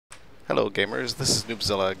Hello gamers, this is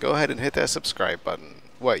Noobzilla. Go ahead and hit that subscribe button.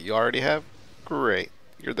 What, you already have? Great,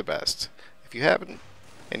 you're the best. If you haven't,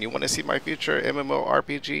 and you want to see my future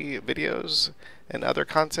MMORPG videos and other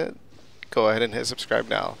content, go ahead and hit subscribe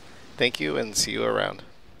now. Thank you and see you around.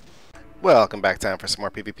 Welcome back, time for some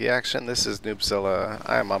more PvP action. This is Noobzilla.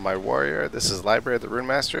 I am on my warrior. This is Library of the Rune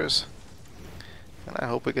Masters. And I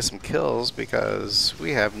hope we get some kills because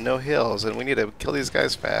we have no heals and we need to kill these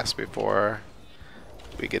guys fast before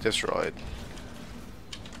we get destroyed.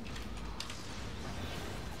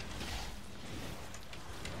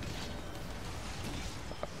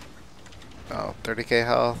 Oh, 30k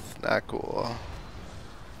health, not cool.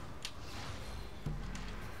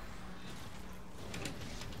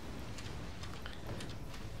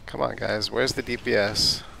 Come on guys, where's the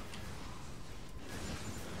DPS?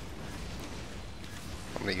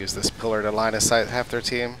 I'm gonna use this pillar to line of sight half their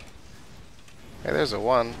team. Hey, there's a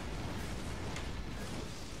 1.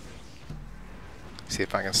 See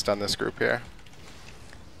if I can stun this group here.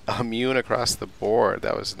 Immune across the board,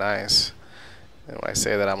 that was nice. And when I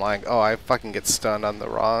say that, I'm like, oh, I fucking get stunned on the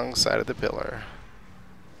wrong side of the pillar.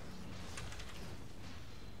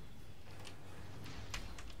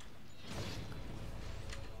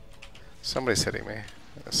 Somebody's hitting me.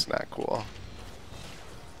 That's not cool.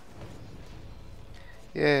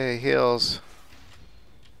 Yay, heals.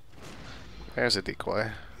 There's a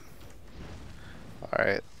decoy.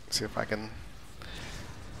 Alright, see if I can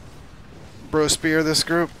bro spear this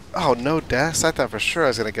group. Oh, no deaths? I thought for sure I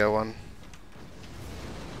was gonna get one.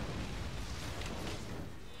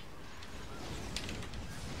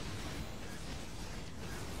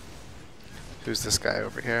 Who's this guy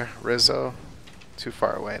over here? Rizzo? Too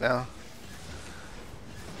far away now.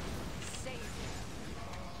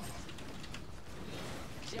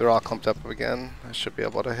 They're all clumped up again. I should be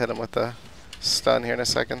able to hit him with a stun here in a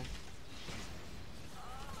second.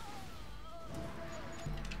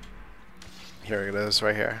 Here it is,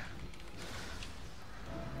 right here.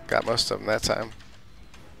 Got most of them that time.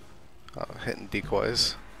 Oh, hitting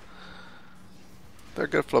decoys. They're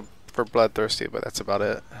good for bloodthirsty, but that's about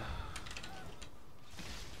it.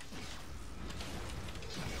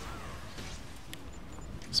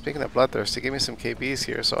 Speaking of bloodthirsty, give me some KBs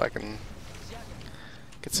here so I can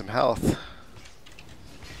get some health.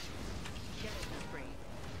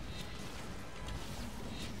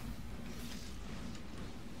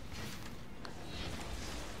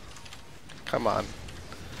 Come on.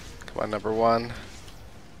 Come on, number 1.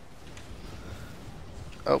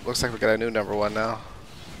 Oh, looks like we got a new number 1 now.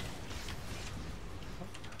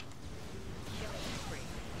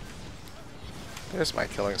 There's my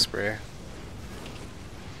killing spree.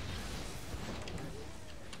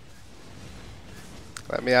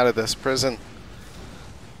 Let me out of this prison.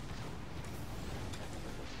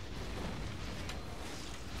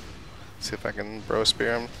 See if I can bro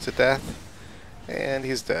spear him to death. And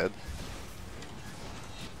he's dead.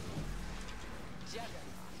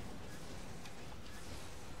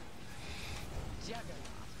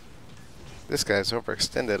 This guy's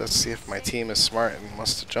overextended. Let's see if my team is smart and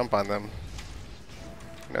wants to jump on them.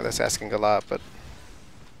 I know that's asking a lot, but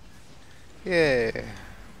yay.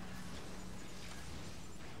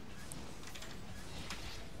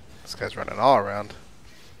 This guy's running all around.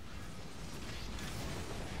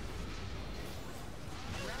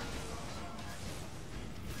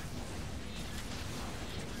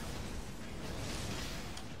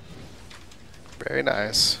 Very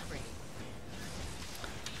nice.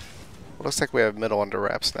 Looks like we have middle under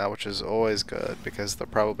wraps now, which is always good because they're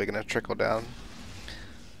probably going to trickle down.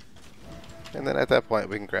 And then at that point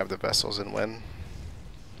we can grab the vessels and win.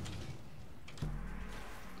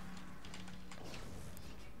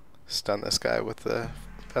 Stun this guy with the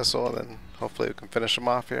vessel and then hopefully we can finish him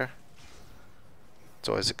off here. It's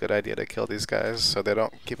always a good idea to kill these guys so they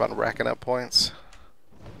don't keep on racking up points.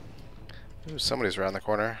 Ooh, somebody's around the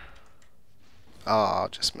corner. Oh,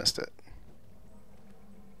 just missed it.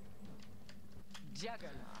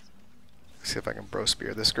 See if I can bro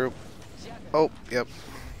spear this group. Oh, yep.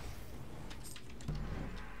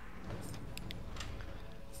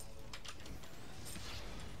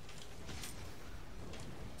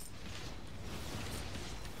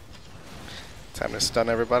 Time to stun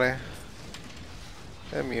everybody.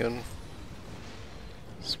 Immune.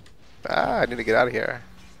 Ah, I need to get out of here.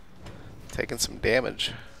 Taking some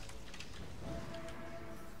damage.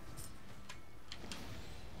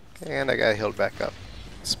 And I got healed back up.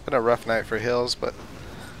 It's been a rough night for heals, but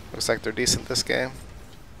looks like they're decent this game.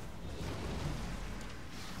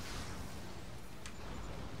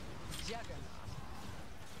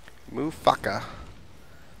 Mufaka.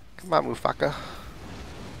 Come on, Mufaka.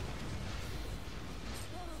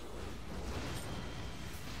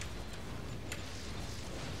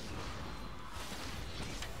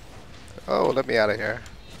 Oh, let me out of here.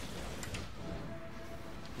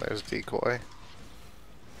 There's decoy.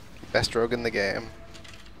 Best rogue in the game.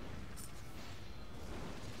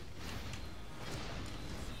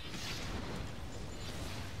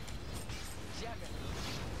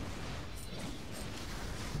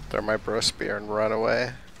 Throw my bro spear and run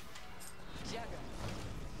away.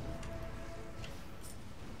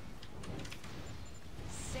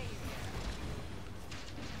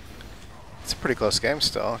 It's a pretty close game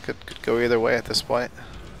still. Could go either way at this point.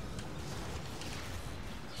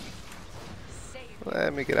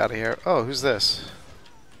 Let me get out of here. Oh, who's this?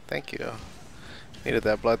 Thank you. Needed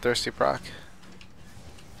that bloodthirsty proc.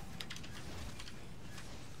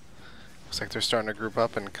 Looks like they're starting to group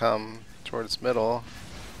up and come towards middle.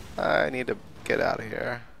 I need to get out of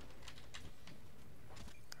here.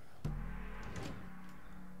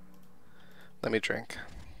 Let me drink.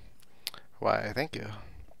 Why, thank you.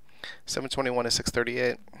 721 to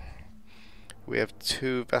 638. We have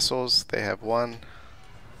 2 vessels. They have 1.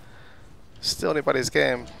 Still anybody's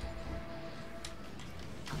game.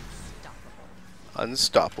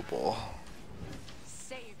 Unstoppable.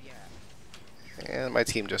 And my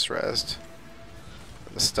team just rezzed.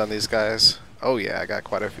 Let's stun these guys. Oh yeah, I got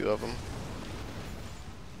quite a few of them.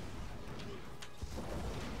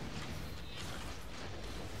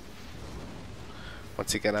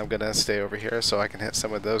 Once again, I'm gonna stay over here so I can hit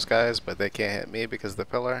some of those guys, but they can't hit me because of the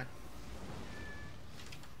pillar.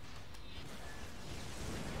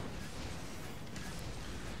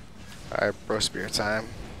 Alright, bro spear time.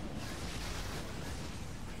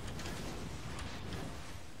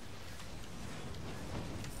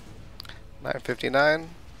 $9.59.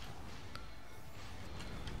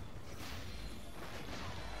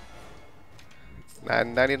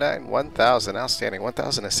 $9.99. 1,000. Outstanding.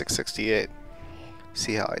 1,000 to 668.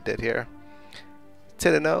 See how I did here.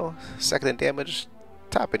 10-0. Second in damage.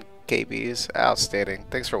 Top in KBs. Outstanding.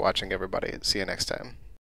 Thanks for watching, everybody. See you next time.